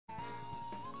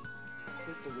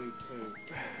Put the Wii 2.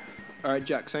 Alright,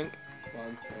 Jack, sync.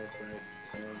 1, 2,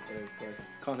 3. 1, 2, 3.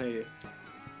 Can't hear you.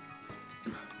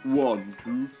 1,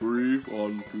 2, 3.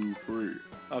 1, 2, 3.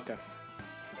 Okay.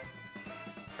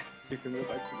 You can go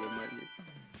back to the menu.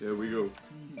 Here we go.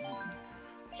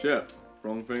 Shit,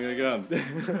 wrong thing again.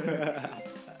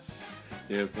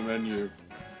 Here's the menu.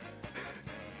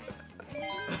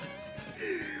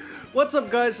 What's up,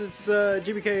 guys? It's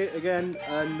GBK again,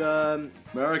 and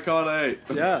Mario Kart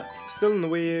 8. yeah, still in the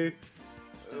Wii U.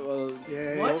 Well,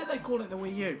 yeah. Why did they call it the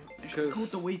Wii U? It should be called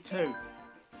the Wii 2.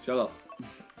 Shut up.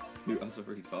 You as a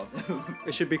retard.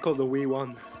 It should be called the Wii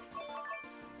 1.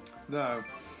 No.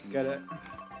 Get it?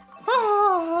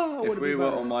 Ah, If we were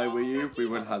on my Wii U, we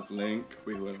would have Link,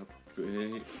 we would have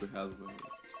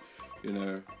you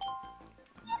know.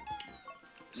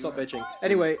 Stop bitching.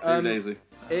 Anyway, Lazy.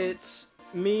 it's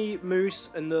me, Moose,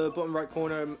 in the bottom right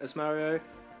corner as Mario.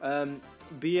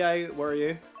 BA, where are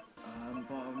you?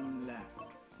 Bottom left.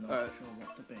 Not Alright. sure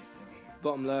what the big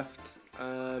Bottom left.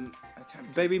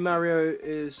 Attempted. Baby Mario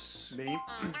is Me.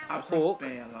 a I hawk,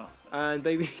 pressed B a lot. and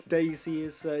Baby Daisy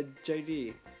is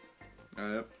JD. Yep. Did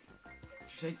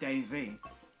you say Daisy?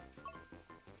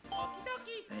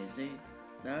 Daisy?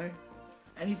 No?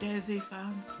 Any Daisy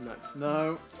fans? No.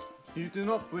 No, you do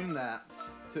not bring that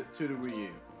to the Wii U.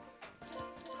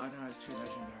 I know, it's too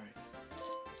legendary.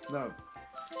 No,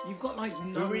 You've got like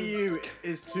the no... Wii U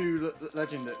is too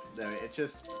legendary. It's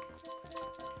just.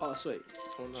 Oh, sweet.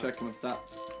 Oh, no. Checking my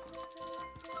stats.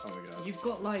 Oh my god. You've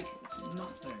got like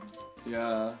nothing.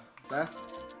 Yeah. That's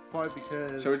probably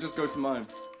because. Shall we just go to mine?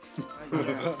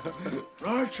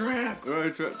 Road trip!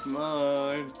 Road trip to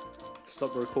mine.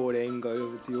 Stop recording, go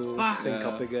over to your Fuck. sync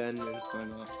up Yeah. again. And... Why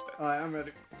not? Alright, I'm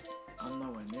ready. I'm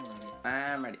nowhere near ready.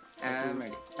 I'm ready. I'm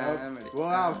ready. I'm ready.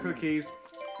 Wow, cookies.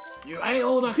 You ate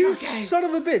all the You cookies! son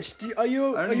of a bitch! Are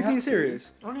you I only being had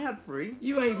serious? I only had 3.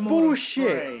 You ate more Bullshit.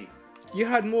 than 3. You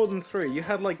had more than 3. You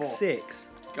had like 4. 6.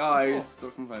 Guys,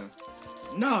 stop complaining.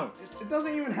 No! It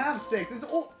doesn't even have 6. It's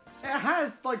all. It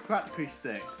has like practically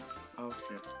 6. Oh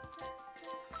shit.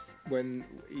 When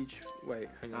each wait,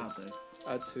 hang on. I'll do.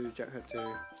 Add 2. Jack had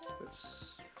 2.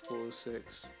 That's 4,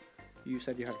 6. You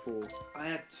said you had 4. I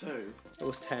had 2. There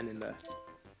was 10 in there.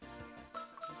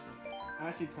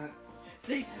 Actually,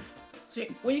 See,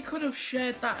 we could have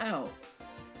shared that out.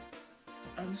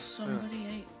 And somebody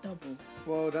ate double.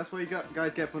 well, that's what you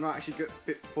guys get for not actually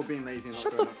for being lazy. And not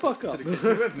Shut going the fuck up. to the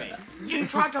kitchen with me. You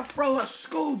tried to throw us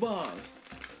school bars!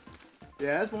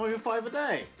 Yeah, that's more than 5 a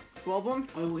day. Problem?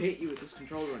 I will hit you with this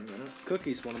controller in a minute.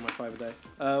 Cookies, one of my 5 a day.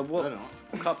 No, What they're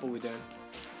not. cup are we doing?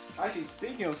 Actually,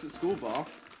 speaking of school bar,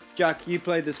 Jack, you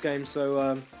played this game,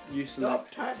 so you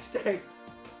select. Stop texting!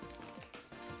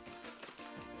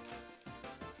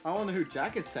 I wonder who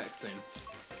Jack is texting.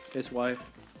 His wife.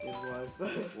 His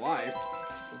wife. Wife?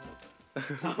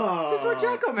 Oh. This is why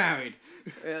Jack got married.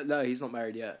 No, he's not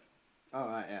married yet. Oh,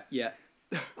 right, yeah.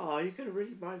 Yeah. Oh, you could have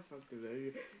really mindfucked him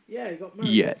though. Yeah, he got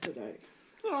married Yet. yesterday.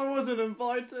 I wasn't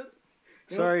invited.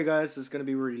 Sorry, guys, it's gonna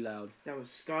be really loud. There was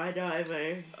skydiving,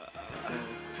 there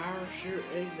was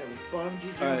parachuting, there was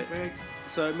bungee Alright. jumping.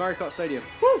 So Mario Kart Stadium.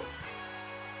 Woo!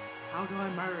 How do I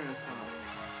marry a car?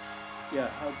 Yeah.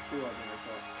 How do I Mario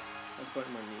Kart? Let's put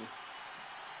my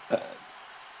knee.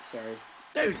 Sorry.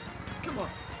 Dude, come on.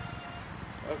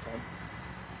 Okay.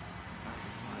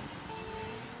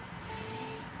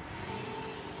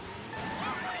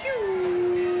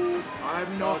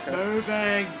 I'm not Okay.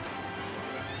 moving.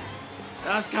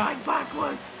 That's going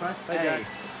backwards. Press Hey, A. Jack.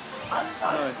 I'm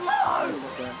so No. That's slow. not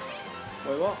fair.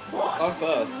 Wait, what? What? I'm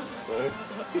first, so.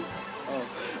 Oh.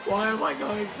 Why am I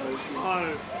going so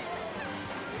slow?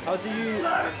 How do you... Look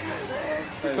at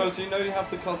this. Because you know you have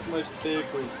to customize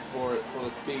vehicles for it, for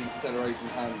the speed, acceleration,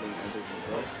 handling, and everything,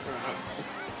 right?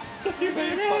 So you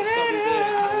made fucked up your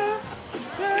vehicle.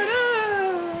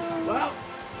 Well,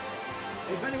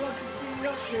 if anyone can see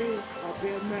Yoshi, I'll be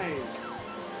amazed.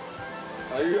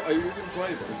 Are you even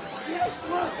playing them? Yes,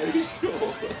 look. Are you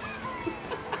sure?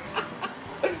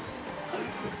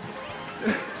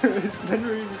 It's been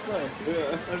really slow.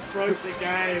 Yeah. I broke the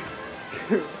game.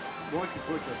 Why don't you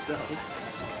push yourself?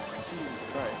 Jesus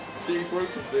Christ. He broke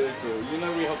his vehicle. You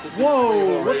know we have to do Whoa, 3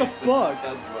 more what the races fuck?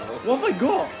 as well. What have I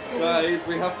got? Guys,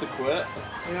 we have to quit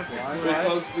We have to Why? quit.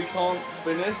 because we can't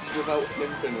finish without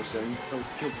him finishing. Oh,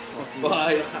 you fucking. But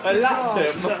I lapped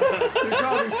him. You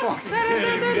can't be fucking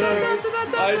kidding me.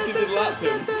 I actually did lap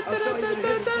him. I've not even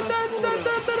hit the first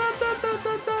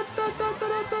corner.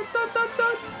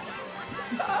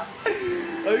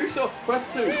 Are you sure?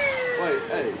 Press 2. Wait,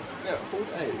 A. Yeah, hold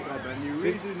A. Oh, Ben, you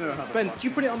really do know how to Ben, fuck. did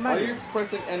you put it on Are manual? you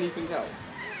pressing anything else?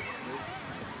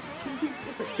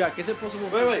 Jack, is it possible?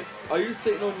 Wait. Are you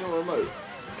sitting on your remote?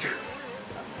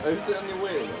 Are you sitting on your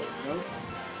Wii remote?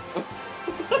 No.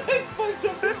 I fucked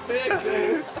up his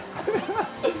vehicle.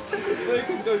 His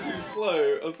vehicle's going too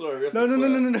slow. I'm sorry. We have No, to no, no,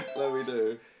 quit. no, no, no. No, we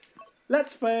do.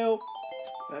 Let's fail.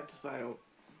 Let's fail.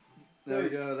 There we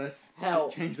go. Let's Hell.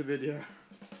 change the video.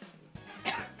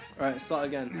 Alright, start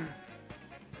again.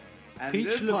 And Peach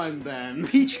this looks- time, Ben.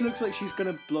 Peach looks like she's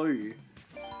gonna blow you.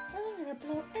 I'm gonna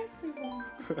blow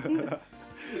everyone.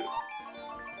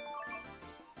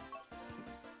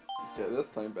 Okay, this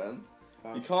time, Ben.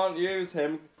 Oh. You can't use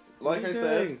him. Like What are I you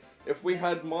said, doing? if we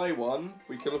had my one,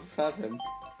 we could have had him.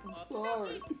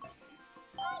 Sorry.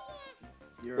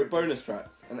 You're With bonus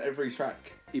tracks, and every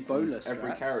track, Ebola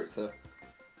every strats. character.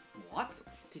 What?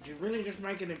 Did you really just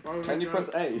make an Ebola Can you joke?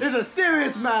 press A? It's a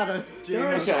serious matter, Gino.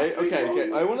 There is-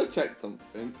 Okay. I want to check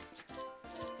something.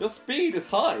 Your speed is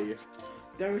high.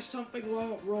 There is something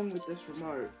wrong with this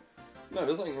remote. No,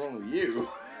 there's nothing wrong with you.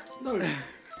 No.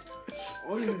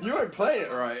 You weren't playing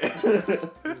it right.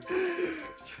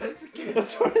 Try this again.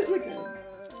 Let's try this again.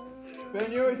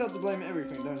 Ben, you always have to blame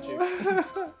everything, don't you?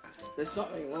 There's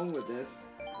something wrong with this.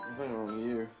 There's nothing wrong with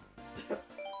you.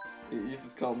 You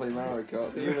just can't play Mario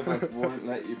Kart. The universe won't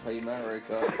let you play Mario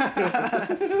Kart.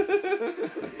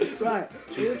 Right,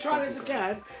 we'll try this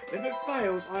again. If it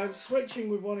fails, I am switching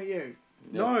with one of you.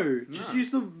 No, just use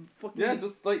the fucking. Yeah,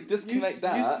 just like disconnect Use-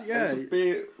 that. yeah. And just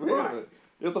be. Right.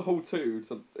 You have to hold 2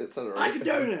 to accelerate. I can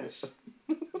do this.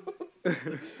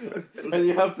 And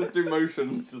you have to do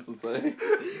motion just to say.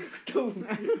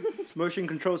 Motion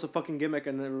control's a fucking gimmick,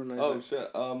 and everyone knows Oh it. shit.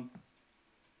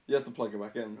 You have to plug it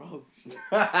back in. Oh, shit.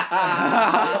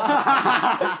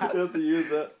 You have to use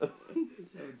it. Oh,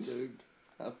 dude.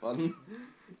 Have fun.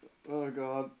 Oh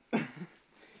god.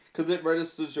 Because it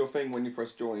registers your thing when you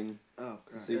press join Oh,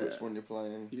 to crap. see which Yeah. one you're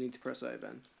playing. You need to press A,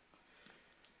 Ben.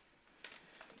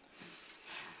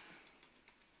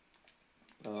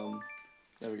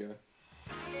 There we go.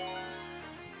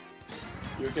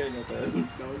 You okay now, Ben?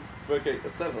 No. Okay,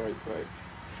 accelerate, right?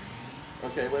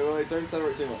 Okay, wait, don't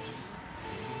accelerate too much.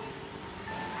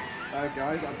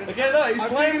 Guys, I've been. Okay, look, he's I've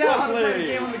playing figured out how to play the properly!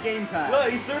 game on the gamepad. Look,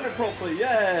 he's doing it properly,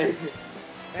 yay!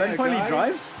 Ben finally guys,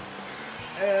 drives?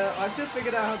 I've just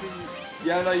figured out how to.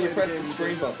 Yeah, no, you Play the press the game screen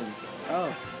again. button.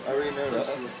 Oh. I already know that.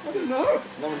 I don't know.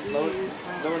 No one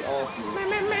asked me.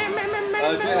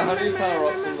 Gina, how do you power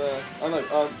ups in the... Oh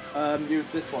no, you,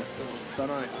 this one. Don't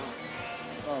know.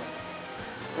 Oh.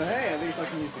 But hey, at least I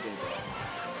can use the game.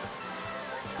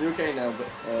 You're okay now, but,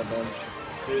 Ben.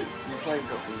 You're playing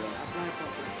properly now. I play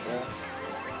properly. Yeah.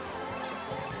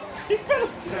 He fell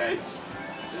off the edge!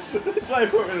 Play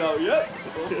properly now, yep.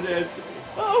 Off the edge.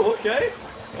 Oh, okay.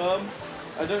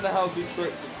 I don't know how to tricks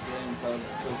with the gamepad,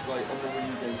 because like on the Wii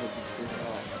U gamepad you flip it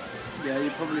up. Yeah, you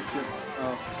probably flip.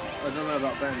 Oh. I don't know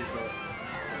about Ben, but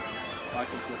I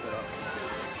can flip it up.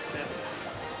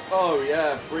 Oh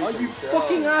yeah, freaking Are you shell.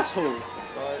 fucking asshole?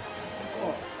 Right.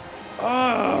 Oh.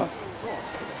 Ah!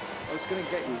 I was gonna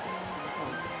get you.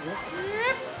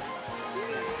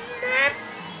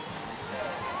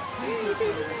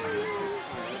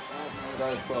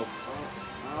 That is 12.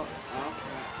 Ow, crap.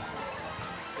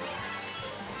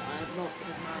 I have not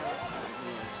put Mario Kart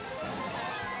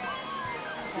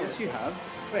Yes, you have.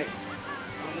 Wait,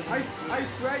 yet. I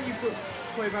swear you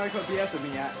play Mario Kart DS with me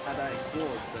at that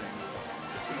Explorers thing.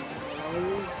 No,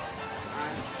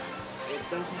 and it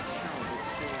doesn't count,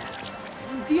 it's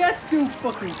DS. DS still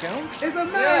fucking counts. It's a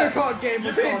Mario Yeah, Kart game.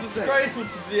 You're for being God's sake. disgraceful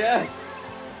to DS.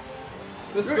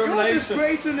 You're not Discrimination.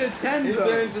 disgrace to You're Nintendo.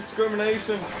 doing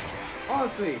discrimination.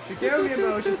 Honestly, Shigeru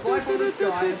Miyamoto fly from the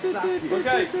sky and slap you.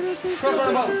 Okay, cross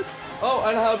run buttons. Oh,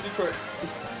 and how to do tricks.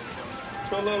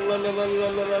 The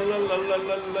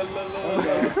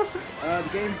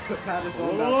game pad is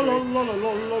on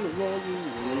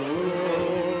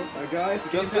guys, the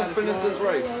Just gamepad is finish on. this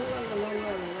race.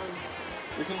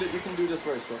 We can do this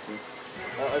race, trust me.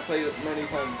 I played it many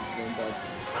times with the gamepad.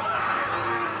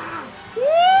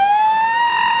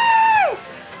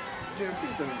 Jim,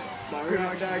 please don't screw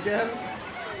like that again.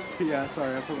 Yeah,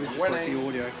 sorry, I probably just broke Winning. the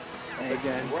audio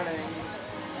again. Winning.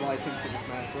 Like in Super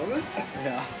Smash Brothers.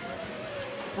 Yeah.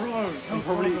 Bros, I'm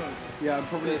probably. Yeah, I'm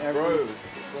probably It's every bros.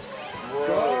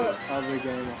 Bro. other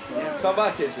game. Come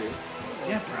back, Itchy.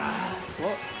 Yeah, bruh.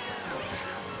 What?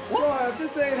 What? I'm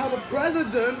just saying how the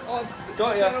president of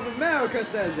Got ya. of America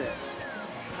says it.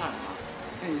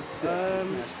 He says Um,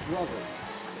 Smash Brothers.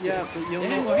 Yeah, but you're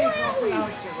Yeah, not. well, he's not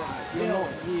pronounced it right. You're not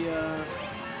the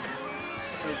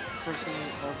person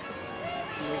of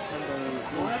Nintendo.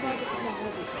 Why have I become a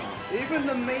hobby car? Even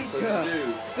the maker So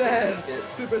dude, says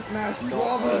it's Super Smash not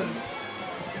Brothers.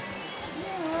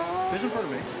 Who's in front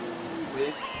of me? Me.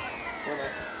 Easy.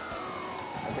 Winner.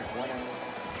 I think winner.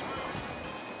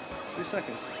 2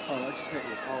 seconds. Oh, I just hit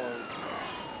you.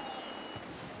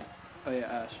 Oh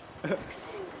yeah, Ash.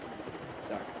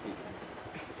 Sorry.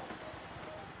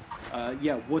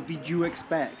 Yeah, what did you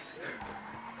expect?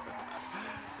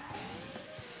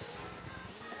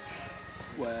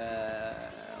 Well,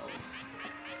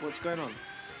 what's going on?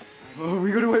 Oh,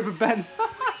 we gotta wait for Ben.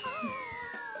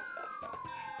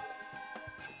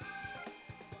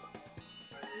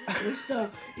 Mister,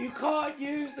 you can't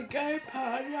use the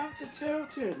gamepad, you have to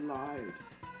tilt it. Lied.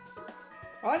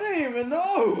 I don't even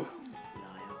know.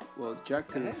 Liar. Well, Jack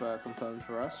could have confirmed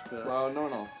for us, but Well, no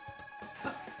one else.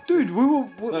 dude, we're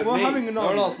Me. having an No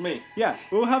one argument. else, me. Yeah,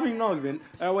 we were having an argument,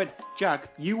 and I went, Jack,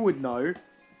 you would know,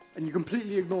 and you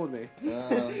completely ignored me.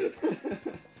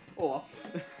 Or.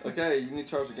 Okay, you need to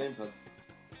charge the gamepad.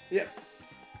 Yep.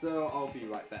 So I'll be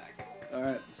right back. All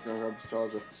right. Let's go grab his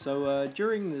charger. So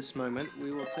during this moment,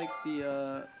 we will take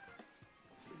the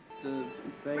thing.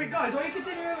 Wait, guys, are you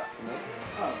continuing? No?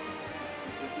 Oh.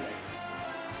 What's this?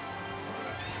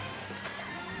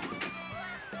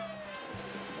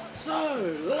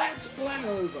 So, let's play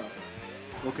over.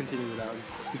 We'll continue without him.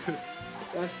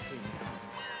 Let's continue now.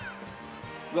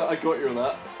 Look, I got you on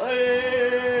that.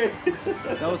 Hey!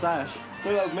 That was Ash.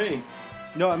 No, that was me.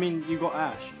 No, I mean you got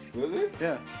Ash. Really?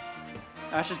 Yeah.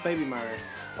 Ash's baby Mario.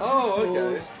 Oh,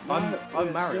 okay. I'm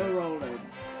Mario. Still rolling.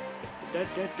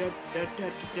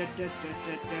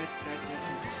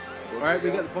 All right, we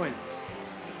get the point.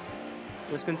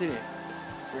 Let's continue.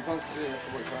 We can't do it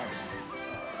for which round.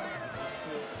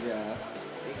 Yes.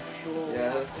 Sure.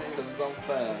 Yes, because it's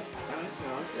unfair. No, it's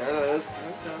not. Yeah, it is. No,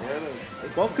 it's not. Yeah, it is.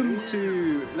 It's Welcome confusing.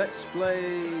 to Let's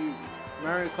Play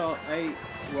Mario Kart 8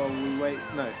 while we wait.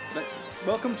 No.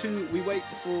 Welcome to We Wait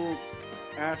for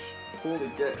Ash To to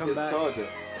get come his back charger.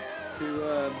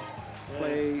 to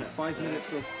play 5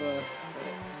 minutes of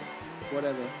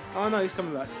whatever. Oh no, he's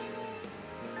coming back.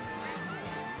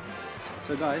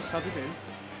 So guys, how have you been?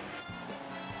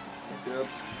 Good.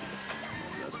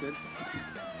 That's good.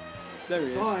 There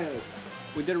he is. Fired.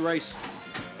 We did a race.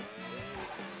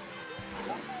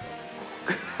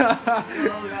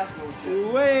 Oh, that's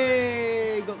bullshit.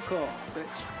 Way got caught,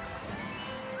 bitch.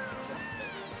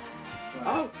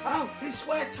 Oh, his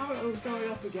swear total's going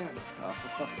up again. Oh, for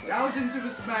fuck's sake. That was into the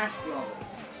Smash Brothers.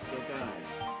 Still going.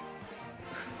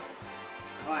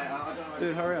 Alright, I don't know.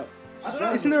 Dude, hurry up. I don't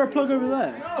know. Isn't there a plug over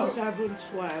there? No. 7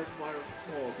 swears by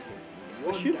recording.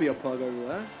 There should be a plug over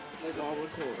there. They got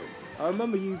recording. I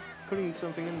remember you putting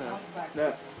something in there.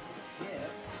 Yeah.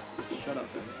 Shut up,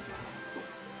 Ben.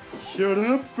 Shut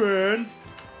up, Ben.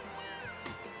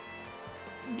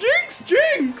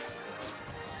 Jinx!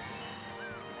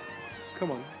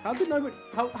 Come on. How did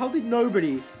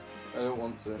nobody? I don't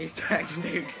want to. He's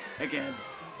texting again.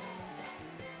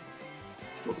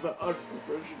 Talk about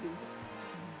unprofessional.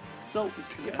 So,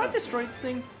 if I destroy this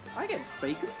thing, I get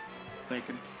bacon.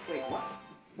 Bacon. Wait, what?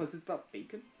 Was it about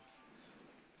bacon?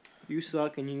 You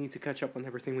suck, and you need to catch up on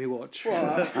everything we watch.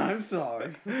 Well, I'm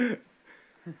sorry.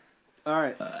 All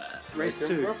right, race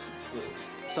Bacon 2, broccoli.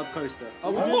 Subcoaster.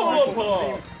 Oh, we'll do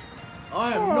Whoa, this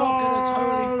I am not gonna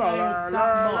totally fail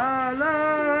that much.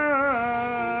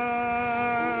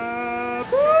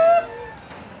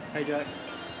 Hey, Jack.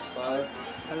 Bye.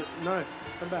 No,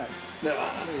 come back, No.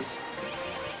 please.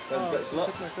 Ben's Oh, best you luck.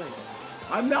 took my thing.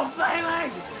 I'm not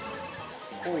failing.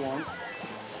 Hold on.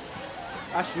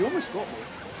 Actually, you almost got me.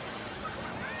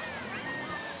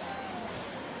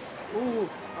 Ooh,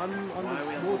 I'm Why are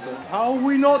we underwater. underwater? How are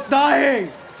we not dying?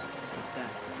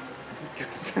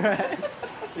 It's death.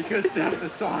 Because death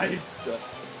decides.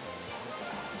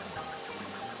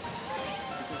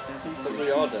 But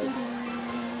we are dead.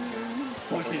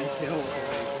 Fucking killed.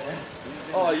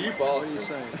 Oh, you What are you bastard.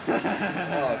 saying?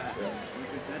 Oh,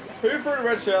 shit. Who threw the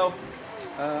red shell?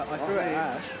 I threw it at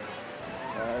Ash.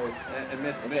 Oh, It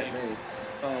missed it me. hit me.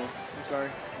 Oh, I'm sorry.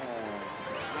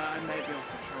 I may be off the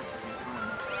charger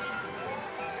behind.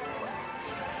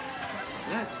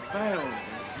 Let's fail,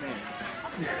 man.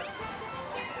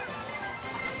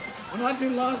 When I do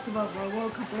Last of Us, I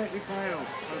won't completely fail.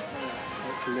 Hopefully.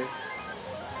 Actually.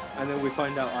 And then we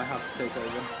find out I have to take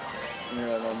over.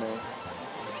 Yeah, no more.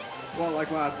 Well, like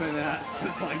what happened at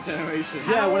Sonic Generation.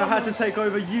 Yeah, when I had to take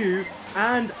over you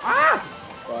and Bye.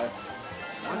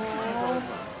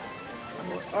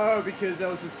 Oh, because that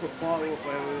was with Barley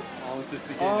where I was just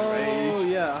beginning to oh rage.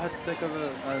 yeah, I had to take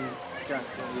over Jack.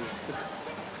 Not you.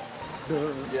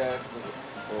 Duh. Yeah, because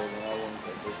I wanted to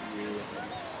take with you.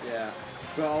 Yeah.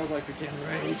 But I was like beginning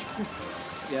rage.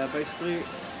 Yeah, basically,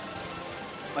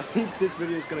 I think this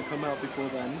video is gonna come out before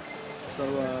then. So,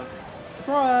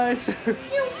 surprise!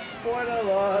 Spoiler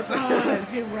alert! Guys,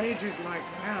 he rages like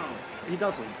hell. He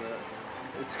doesn't, but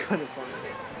it's kind of funny.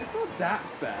 It's not that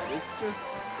bad. It's just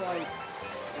like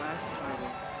Swag,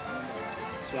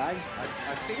 Swag?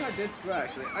 I think I did swear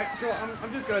actually.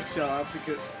 I'm just gonna shut up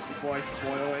before I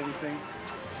spoil anything.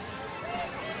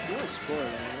 You don't spoil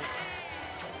anything.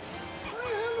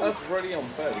 That's really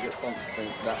unfair to get something,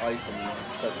 that item in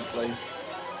second place.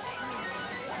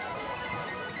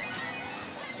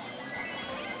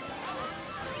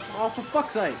 Oh, for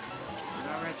fuck's sake!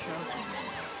 Did I red shell?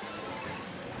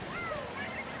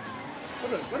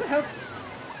 What the hell?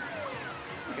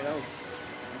 Get out.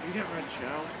 Did you get red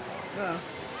shell? No.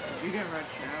 Did you get red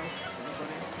shell?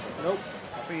 Anybody? Nope.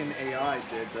 I think an AI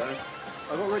did though.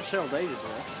 I got red shell ages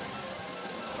ago.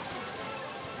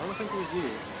 I don't think it was you.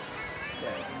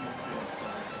 Yeah.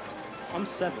 I'm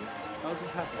 7th. How's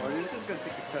this Well, happening? you're just gonna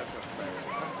take a pep from there.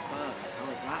 How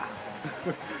was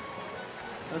that?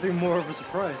 That's even more of a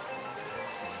surprise.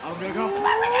 I'm gonna go off the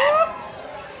map again!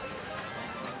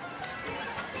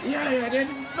 Yeah, I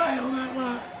didn't fail that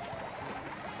one!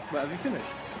 Wait, have you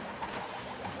finished?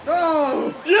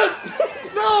 No! Yes!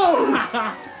 No!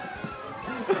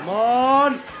 Come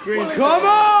on! Green. Come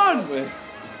on!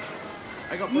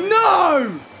 I got bully.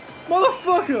 No!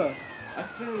 Motherfucker! I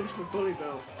finished for Bully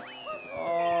Bill.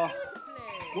 Oh,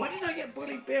 Why did I get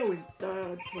Bully Bill in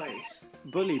 3rd place?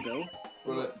 Bully Bill.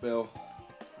 Bullet Bill.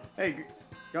 Hey,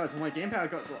 guys, my gamepad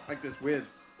got like this weird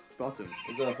button.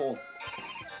 Is there a horn?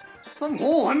 Some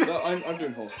horn! No, I'm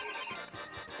doing horn.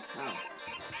 How?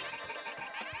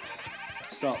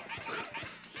 Stop.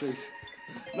 Please.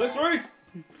 Nice race!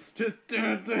 Just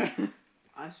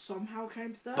I somehow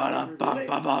came 3rd.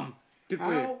 Ba-dum-bum-ba-bum. Good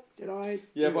for you. How did I?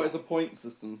 Yeah, do but that? it's a point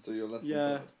system, so you're less Yeah.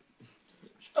 than third.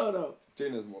 Shut up.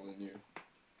 Gina's more than you.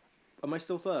 Am I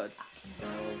still 3rd? No,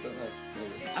 I don't know.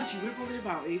 Maybe. Actually, we're probably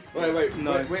about equal. Wait,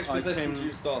 No, which I position came- do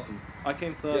you start in? I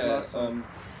came 3rd last time.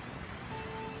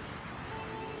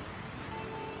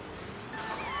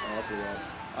 I'll be right.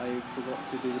 I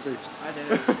forgot to do the boost. I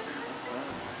did it. Boom.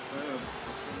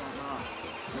 That's what my marsh.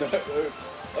 No,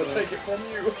 I'll take it from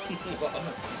you.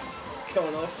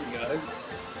 Coming after you guys.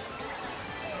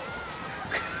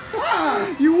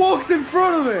 You walked in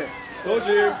front of it! Told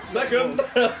you. Second.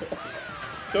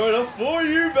 Coming up for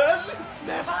you, Ben.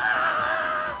 Never!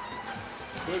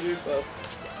 Told you first.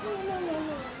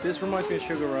 This reminds me of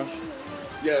Sugar Rush.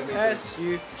 Yeah, me too.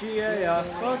 S-U-G-A-R.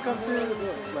 Welcome to the...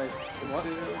 Wait, what?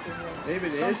 Maybe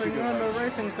it is Something Sugar on the Rush.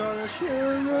 racing car.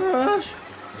 Sugar Rush.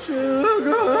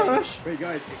 Sugar Rush. Wait,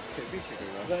 guys, it could be Sugar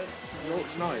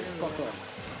Rush. No, fuck off.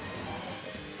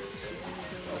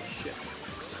 Oh shit.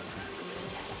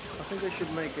 I think they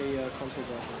should make a console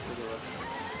version of Sugar Rush.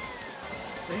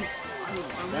 See,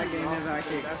 I'm That game never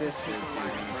actually That's existed.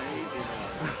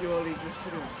 purely just to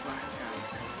do a swag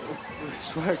count. I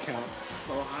swear count.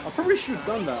 400. I probably should have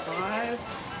done that. 5.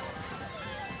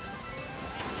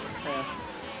 Yeah.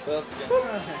 First again.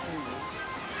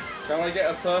 Can I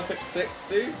get a perfect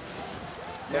 60? My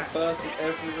Yeah. first in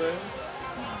every round?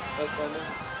 That's my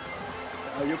name.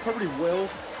 Oh, you probably will.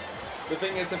 The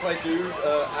thing is, if I do,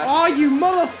 Oh, you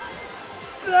mother...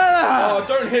 Oh,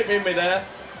 don't hit me in midair.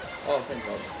 Oh, thank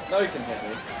God. No, you can hit me.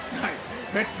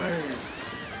 Hit me.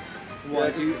 Why,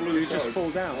 Yeah, do you, blue do you just charge. fall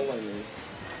down? All I need.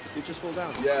 You just fall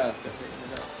down? Yeah.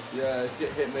 Yeah, if you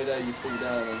get hit midair, you fall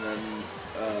down, and then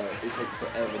it takes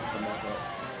forever to come back up.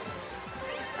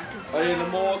 I mean, the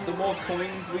more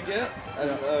coins we get,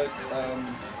 and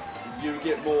you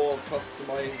get more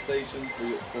customizations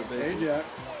for Hey, vehicles. Jack.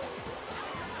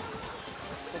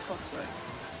 For fuck's sake.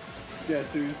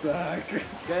 Guess who's back?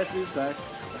 Guess who's back?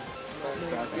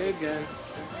 Back again.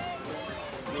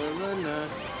 Na-na-na.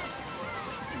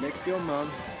 Nick your mum.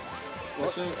 I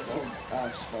should have told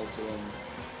Ash how to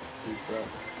do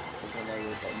trucks, but then I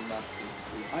was like massive.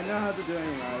 I know how to do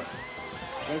any of that.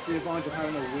 That's the advantage of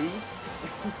having a Wii.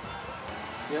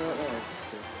 Yeah, no.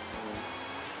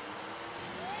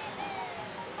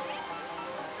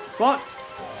 Fuck!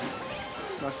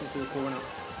 Smashed into the corner.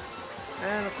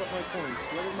 And I've got my coins.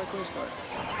 Where did my coins go?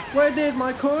 Where did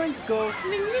my coins go?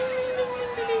 Ding, ding, ding,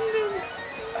 ding, ding, ding, ding.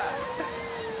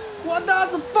 What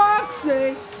does the fox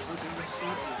say?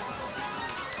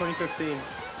 2015.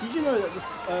 Did you know that the,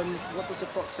 What Does the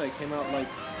Fox Say came out like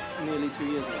nearly 2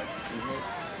 years ago?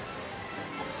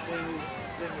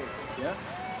 Yeah?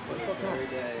 What the fuck not? Every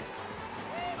day.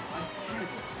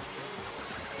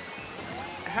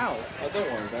 How? Oh, don't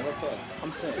worry, Ben, I'm first.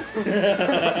 I'm sick.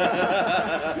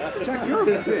 Jack, you're a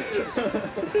bitch.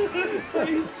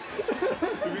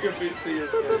 If you can see your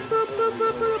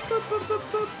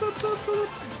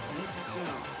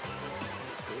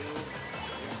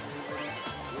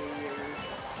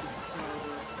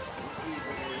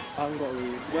haven't got a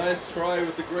Wii U. Nice try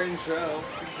with the green shell.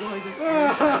 Enjoy this blue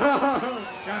shell.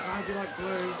 Jack, I'd be like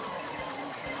blue.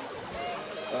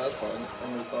 Oh, that's fine.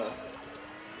 I'm in first.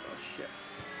 Oh shit.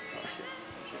 Oh shit. Oh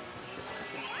shit. Oh shit.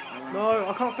 Oh shit. No,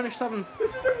 I can't finish 7th.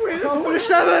 This is the weirdest. I can't finish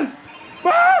 7th!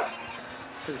 Ah!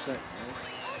 Finish 6th.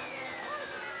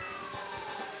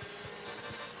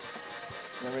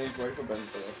 Then we need to wait for Ben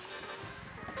for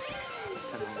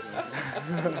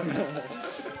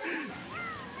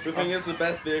The thing is, the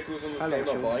best vehicles in this game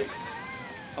are bikes.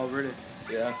 Oh really?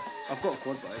 Yeah. I've got a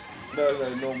quad bike.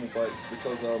 No, normal bikes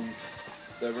because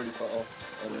they're really fast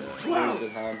and really 12!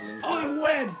 good handling. I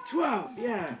win! 12!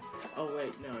 Yeah. Oh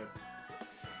wait, no.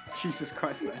 Jesus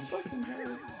Christ, man.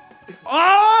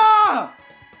 Ah!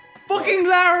 Fucking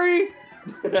Larry!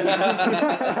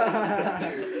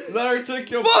 Larry took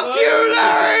your Fuck you,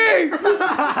 Larry!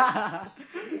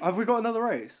 Have we got another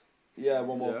race? Yeah,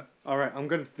 one more. Yeah. Alright, I'm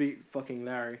gonna beat fucking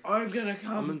Larry. I'm gonna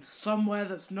come somewhere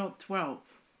that's not 12.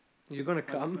 You're gonna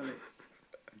come?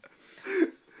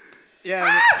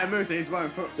 Yeah, and Moose, he's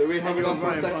running. Do we have enough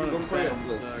for a second Grand Prix of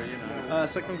this? So, you know.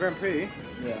 Second Grand Prix?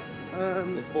 Yeah.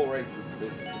 There's 4 races,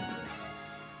 basically.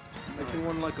 If you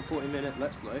want like a 40-minute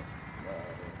Let's Play, I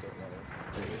don't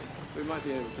know. we might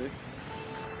be able to.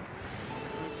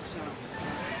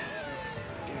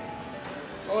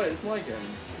 Oh, wait, it's my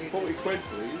game. 40 quid,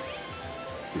 please.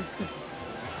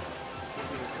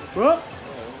 What?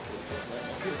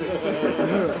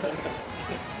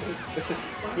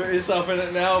 Put yourself in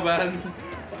it now, man.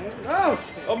 Oh!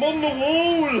 I'm on the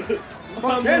wall!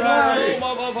 Fuck you, Larry!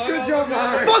 Good job,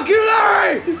 Larry! Fuck you,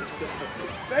 Larry!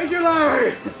 Thank you,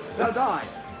 Larry! Now die!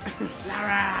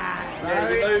 Larry!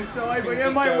 Larry, I'm sorry, but you're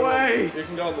in my go way! You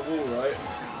can go on the wall, right?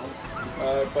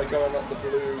 By going up the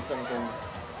blue kind of things.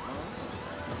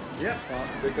 Yep.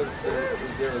 Because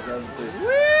it's 0 gravity.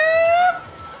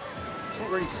 It's not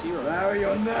really zero. Larry,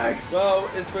 you're next! Well,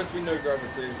 it's supposed to be no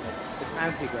gravity. It's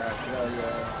anti-grav. Yeah,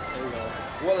 there you go.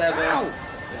 Whatever. Ow!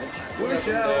 Whatever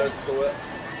shell. nerds call it.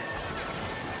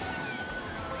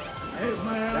 Hey,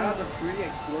 man. That was a pretty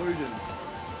explosion.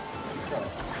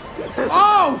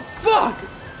 Oh, fuck!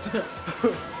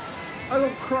 I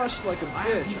got crushed like a I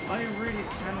bitch. really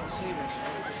cannot see this.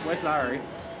 Where's Larry?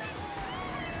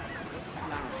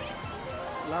 Larry.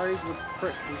 Larry's the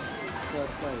prick who's third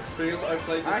place. Because I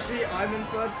played this. Actually, I'm in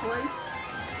 3rd place.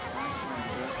 Nice man,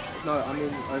 bro. No, I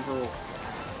mean overall.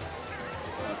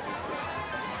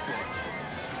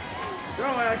 Go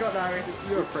away, I got Larry.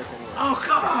 You're a prick anyway. Oh,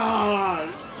 come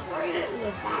on! Right in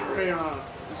the barrier!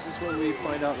 This is when we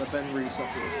find out that Ben really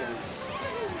sucks at this game.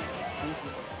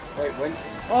 Wait, when?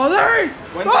 Oh, Larry!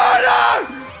 When? Oh, no!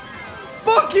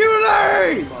 Fuck you,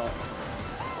 Larry!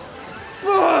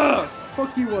 Fuck!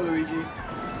 Fuck you, Waluigi.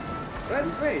 That's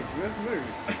Rage, you have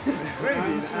moves.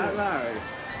 Rage at Larry.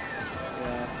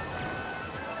 Yeah.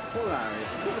 Poor Larry.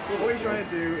 All he's trying to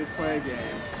do is play a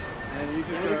game. And you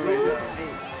just go right down.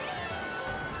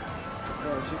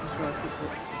 Oh, she's just trying to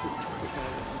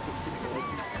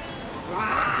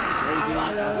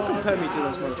Don't compare me to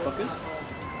those motherfuckers.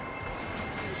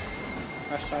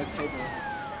 Hashtag cable.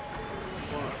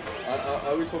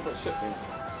 Are we talking about shit games?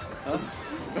 Huh?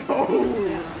 Oh!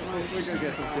 We're gonna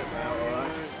get some shit now,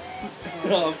 alright?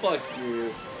 Oh, fuck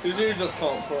you. Because you just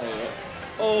can't play it.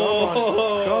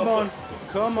 Oh! Come on,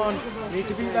 come on. Need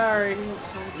to beat Larry.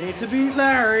 Need to beat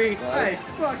Larry. Hey,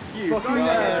 fuck you! Fuck Don't you,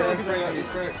 get Larry. it. Let's bring out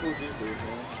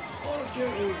Call of Duty,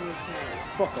 man.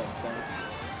 Fuck off, Ben.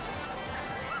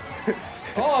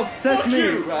 Oh, Says fuck me.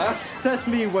 you, Ash! Says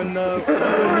me when we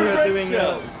are doing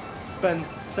Ben.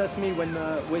 Says me when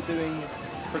we're doing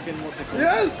freaking what's it called?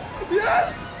 Yes!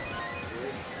 Yes!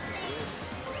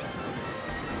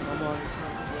 Come on.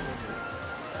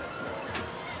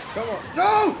 Come on.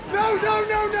 No! No, no,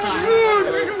 no, no!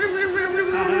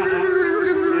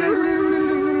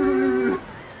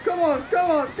 Come on,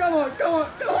 come on, come on, come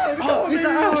on, come on, come on, is that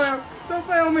baby Ash? Mario. Don't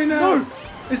fail me now! No!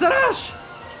 Is that Ash?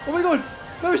 Oh my god!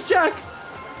 No, it's Jack!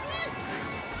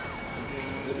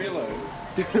 Leave me alone.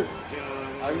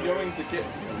 I'm going to get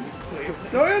to him.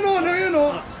 No, you're not, no, you're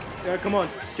not! Yeah, come on.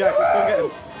 Jack, let's go get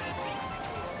him.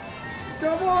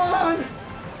 Come on!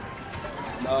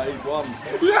 No, he's won.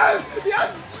 Yes!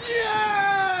 Yes!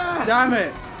 Yeah! Damn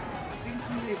it!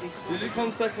 Did you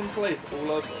come second place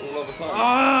all of the time?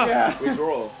 Ah! Yeah. We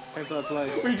draw. Came third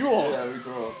place. We draw! Yeah, we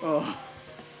draw. Oh.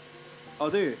 I'll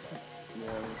do.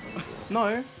 Yeah, we draw.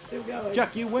 No. Still going.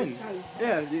 Jack, you win.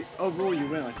 Yeah, overall you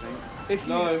win, I think. If you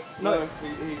No,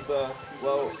 he's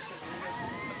well.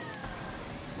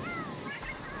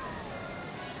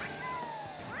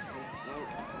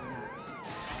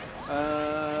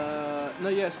 no,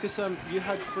 yeah, it's because you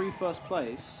had 3 first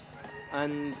place,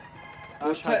 and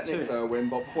Well, Ash had technically 2. I win,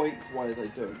 but points-wise I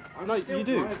don't. I'm No, still you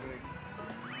do. driving.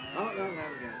 Oh, no, there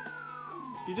we go.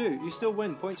 You do. You still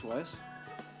win points-wise.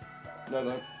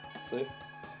 No. See?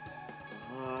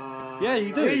 Yeah,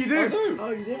 you do. Yeah, you do. I do.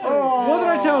 Oh, you did. Oh. What did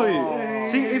I tell you? Yay.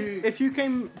 See, if you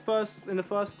came first in the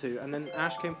first 2 and then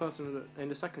Ash came first in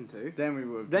the second 2, Then we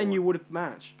would. then you would have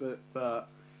matched. But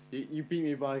you beat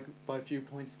me by a few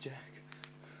points, Jack.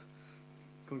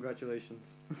 Congratulations.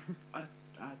 I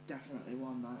definitely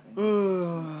won that.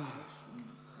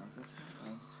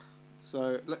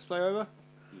 So let's play over.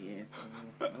 Yeah.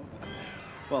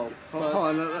 Well, first,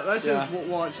 Oh, let's yeah. just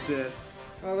watch this.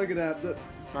 Oh, look at that.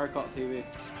 Mario Kart TV.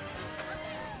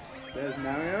 There's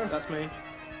Mario. That's me.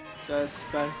 There's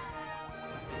Ben.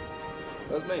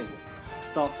 That's me.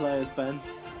 Star players Ben.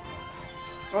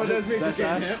 Oh, there's me That's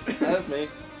just getting Ash. hit. That's me.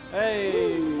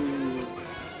 Hey.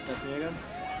 That's me again.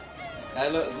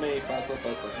 And look, it's me. First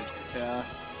second. Yeah.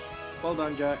 Well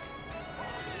done, Jack.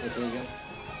 That's me again.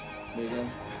 Me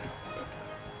again.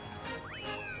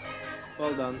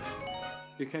 Well done.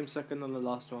 You came second on the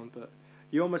last one, but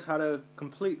you almost had a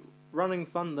complete running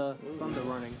thunder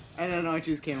running. And then I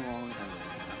just came along.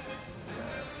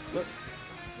 Look,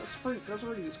 that's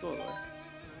already the score though.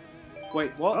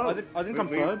 Wait, what? Oh, I didn't come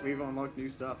third. We've unlocked new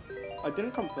stuff. I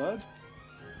didn't come third.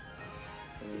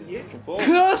 Yeah.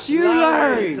 Curse you,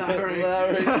 Larry! Larry.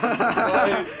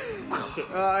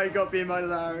 I got beat by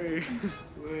Larry.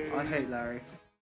 I hate Larry.